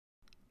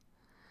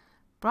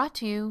Brought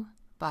to you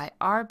by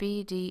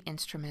RBD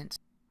Instruments.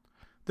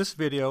 This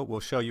video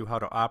will show you how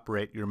to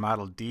operate your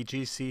model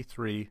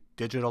DGC3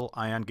 digital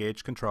ion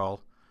gauge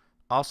control,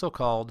 also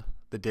called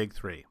the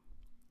DIG3.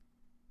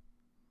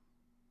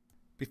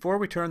 Before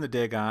we turn the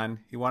dig on,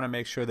 you want to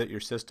make sure that your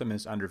system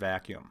is under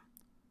vacuum.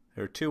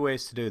 There are two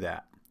ways to do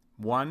that.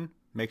 One,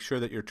 make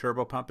sure that your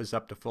turbo pump is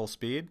up to full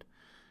speed.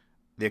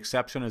 The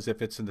exception is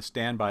if it's in the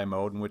standby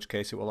mode, in which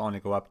case it will only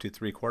go up to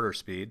 3/4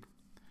 speed.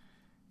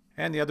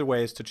 And the other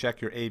way is to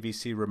check your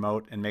AVC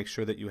remote and make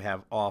sure that you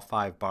have all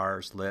 5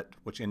 bars lit,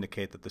 which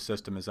indicate that the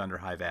system is under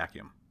high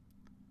vacuum.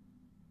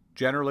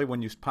 Generally,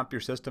 when you pump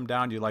your system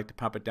down, you like to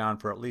pump it down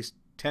for at least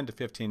 10 to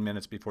 15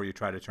 minutes before you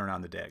try to turn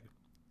on the dig.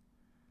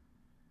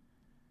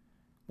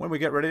 When we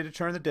get ready to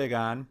turn the dig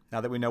on,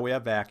 now that we know we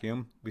have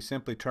vacuum, we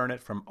simply turn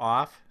it from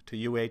off to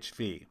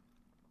UHV.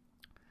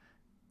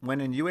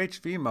 When in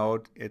UHV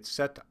mode, it's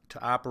set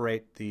to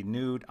operate the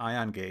nude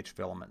ion gauge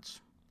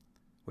filaments,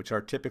 which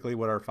are typically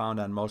what are found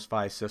on most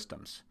PHY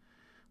systems.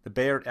 The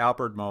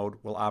Bayard-Albert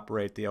mode will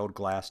operate the old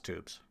glass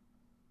tubes.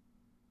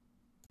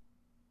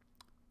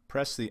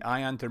 Press the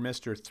ion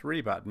thermistor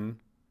 3 button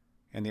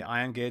and the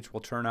ion gauge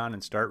will turn on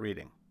and start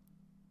reading.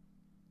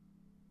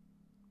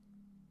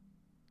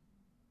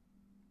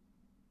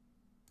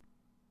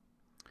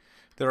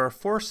 There are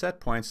 4 set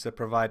points that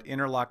provide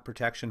interlock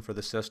protection for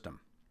the system.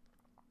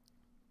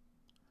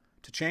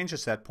 To change a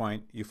set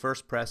point, you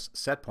first press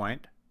set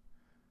point,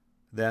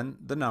 then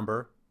the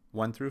number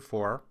 1 through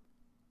 4,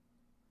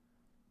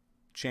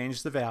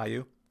 change the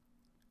value,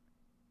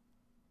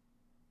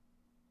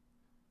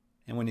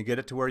 and when you get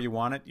it to where you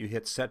want it, you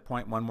hit set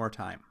point one more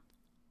time.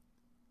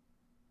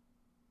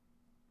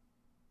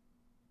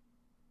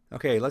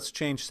 Okay, let's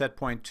change set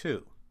point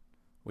 2.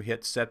 We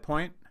hit set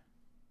point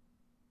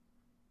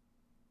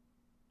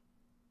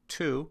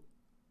 2.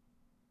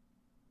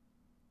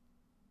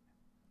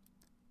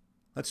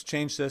 Let's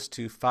change this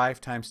to 5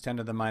 times 10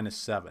 to the minus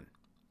 7.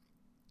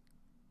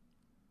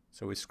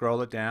 So we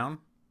scroll it down,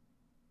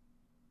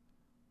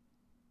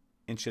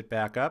 inch it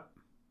back up,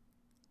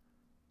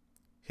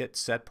 hit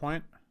set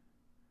point,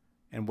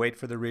 and wait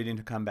for the reading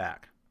to come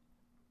back.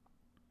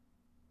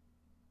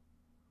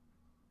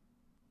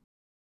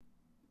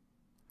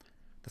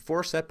 The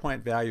 4 set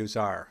point values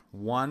are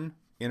 1.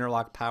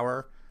 Interlock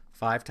power,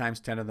 5 times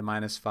 10 to the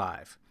minus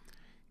 5.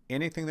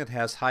 Anything that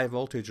has high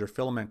voltage or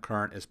filament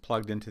current is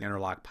plugged into the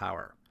interlock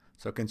power.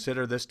 So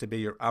consider this to be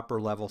your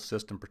upper level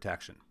system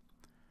protection.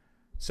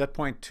 Set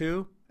point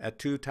 2 at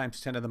 2 times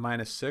 10 to the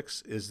minus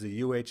 6 is the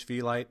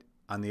UHV light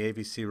on the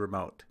AVC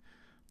remote.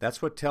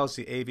 That's what tells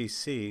the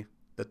AVC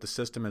that the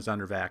system is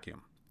under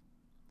vacuum.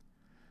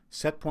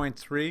 Set point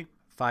 3,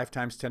 5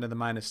 times 10 to the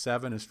minus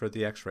 7 is for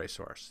the X-ray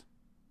source.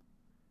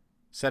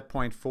 Set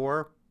point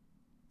 4,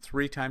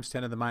 3 times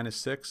 10 to the minus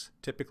 6,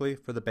 typically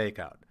for the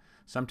bakeout.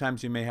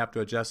 Sometimes you may have to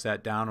adjust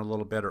that down a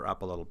little bit or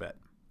up a little bit.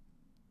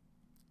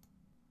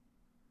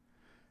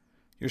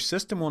 Your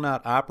system will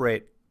not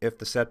operate if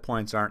the set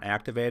points aren't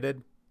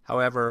activated.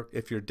 However,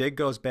 if your dig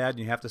goes bad and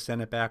you have to send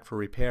it back for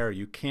repair,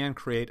 you can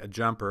create a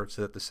jumper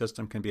so that the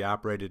system can be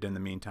operated in the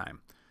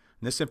meantime.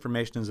 And this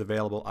information is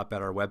available up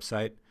at our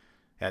website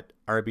at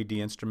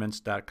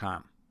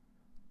rbdinstruments.com.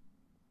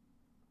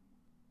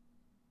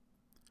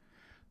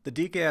 The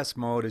degas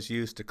mode is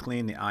used to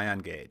clean the ion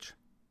gauge.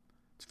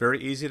 It's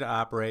very easy to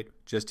operate,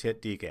 just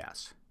hit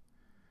degas.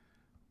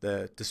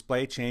 The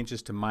display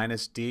changes to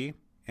 -D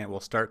and it will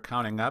start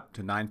counting up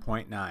to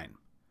 9.9.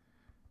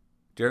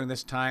 During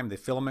this time, the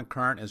filament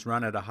current is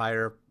run at a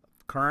higher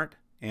current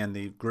and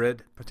the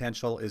grid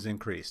potential is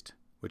increased,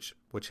 which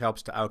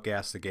helps to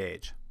outgas the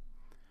gauge.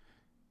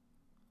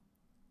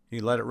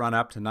 You let it run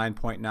up to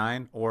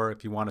 9.9, or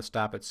if you want to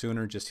stop it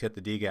sooner, just hit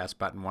the degas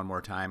button one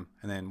more time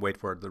and then wait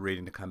for the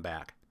reading to come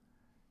back.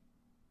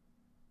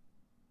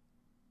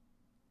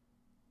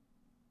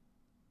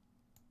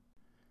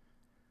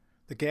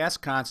 The gas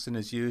constant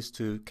is used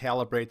to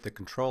calibrate the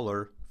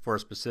controller for a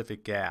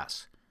specific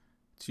gas.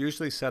 It's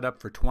usually set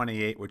up for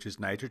 28, which is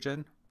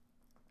nitrogen.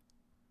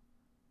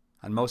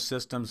 On most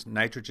systems,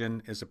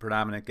 nitrogen is the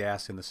predominant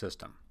gas in the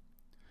system.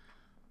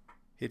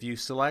 If you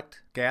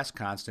select gas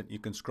constant, you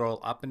can scroll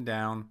up and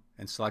down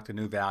and select a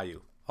new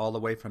value, all the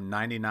way from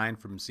 99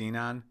 from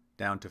xenon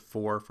down to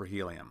 4 for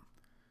helium.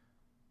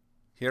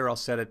 Here I'll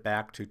set it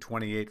back to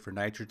 28 for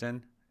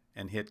nitrogen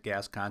and hit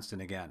gas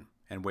constant again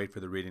and wait for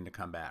the reading to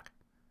come back.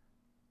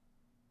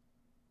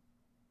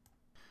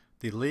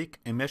 The leak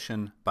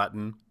emission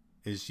button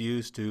is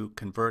used to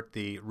convert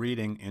the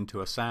reading into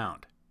a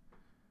sound.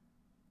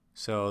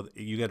 So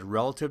you get a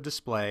relative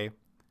display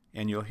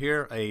and you'll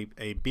hear a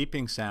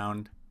beeping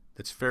sound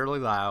that's fairly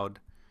loud,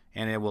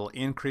 and it will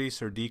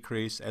increase or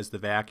decrease as the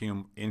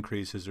vacuum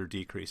increases or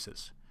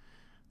decreases.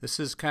 This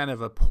is kind of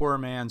a poor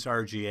man's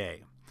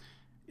RGA.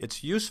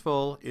 It's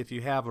useful if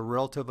you have a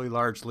relatively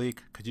large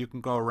leak because you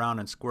can go around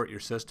and squirt your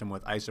system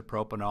with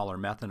isopropanol or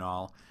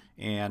methanol,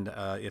 and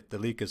if the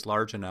leak is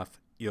large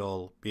enough,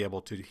 you'll be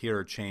able to hear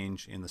a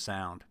change in the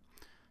sound.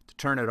 To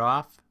turn it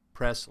off,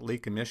 press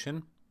leak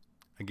emission,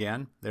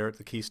 again, there at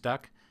the key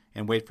stuck,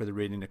 and wait for the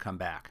reading to come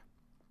back.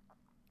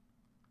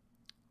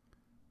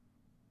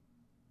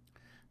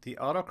 The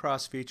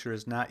autocross feature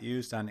is not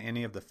used on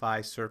any of the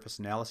PHY surface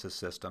analysis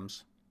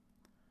systems,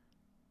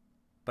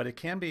 but it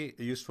can be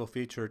a useful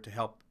feature to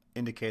help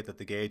indicate that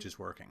the gauge is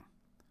working.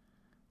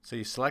 So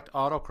you select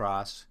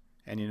autocross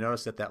and you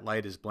notice that that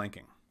light is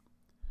blinking.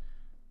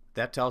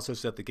 That tells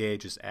us that the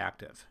gauge is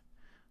active.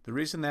 The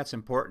reason that's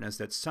important is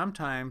that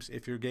sometimes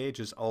if your gauge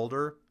is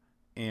older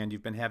and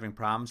you've been having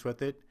problems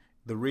with it,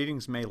 the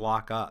readings may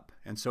lock up,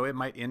 and so it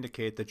might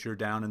indicate that you're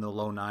down in the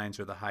low 9s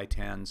or the high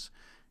 10s,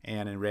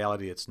 and in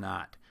reality it's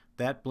not.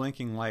 That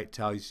blinking light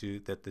tells you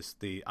that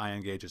the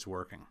ion gauge is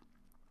working.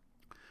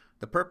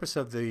 The purpose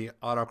of the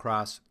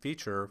autocross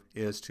feature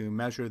is to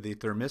measure the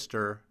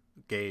thermistor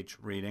gauge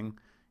reading,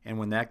 and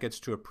when that gets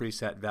to a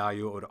preset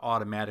value, it would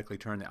automatically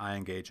turn the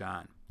ion gauge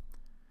on.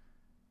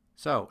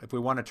 So if we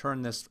want to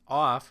turn this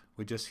off,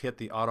 we just hit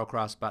the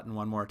autocross button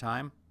one more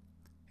time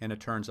and it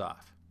turns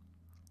off.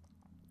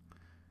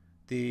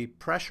 The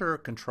pressure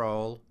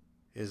control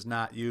is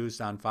not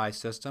used on PHY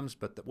systems,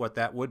 but what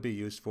that would be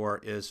used for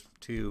is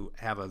to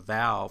have a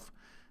valve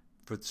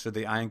so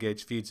the ion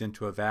gauge feeds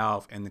into a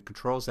valve and it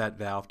controls that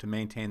valve to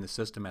maintain the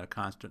system at a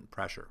constant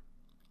pressure.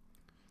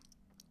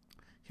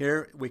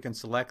 Here we can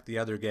select the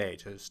other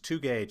gauge. There's two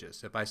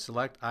gauges. If I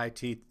select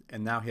IT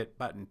and now hit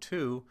button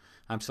 2,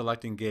 I'm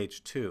selecting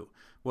gauge 2.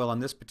 Well, in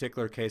this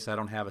particular case I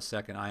don't have a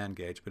second ion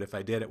gauge, but if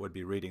I did it would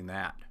be reading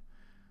that.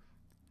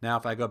 Now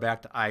if I go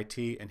back to IT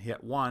and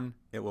hit 1,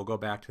 it will go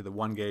back to the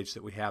one gauge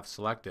that we have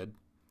selected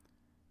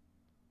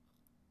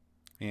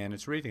and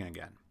it's reading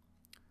again.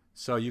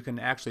 So you can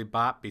actually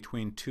bop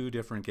between two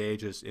different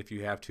gauges if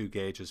you have two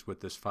gauges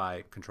with this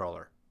PHY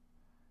controller.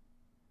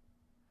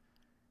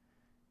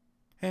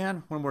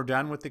 And when we're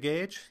done with the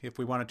gauge, if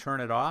we want to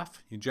turn it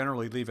off, you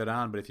generally leave it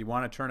on, but if you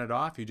want to turn it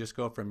off, you just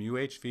go from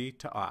UHV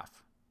to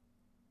off.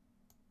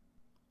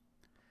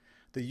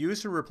 The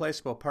user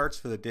replaceable parts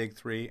for the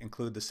DGC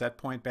include the set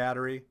point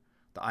battery,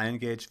 the ion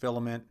gauge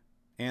filament,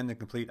 and the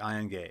complete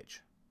ion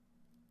gauge.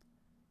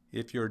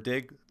 If your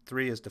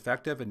DGC is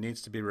defective and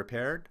needs to be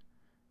repaired,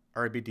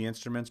 RBD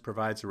Instruments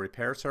provides a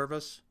repair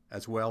service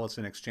as well as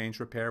an exchange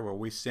repair where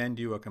we send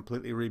you a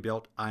completely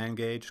rebuilt ion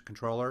gauge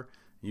controller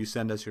and you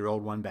send us your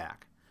old one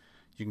back.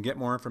 You can get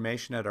more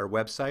information at our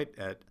website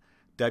at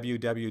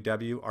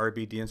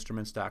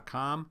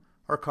www.rbdinstruments.com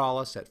or call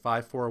us at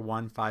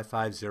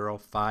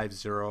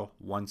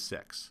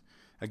 541-550-5016.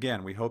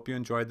 Again, we hope you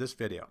enjoyed this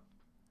video.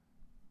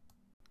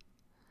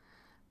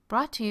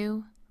 Brought to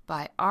you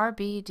by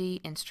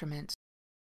RBD Instruments.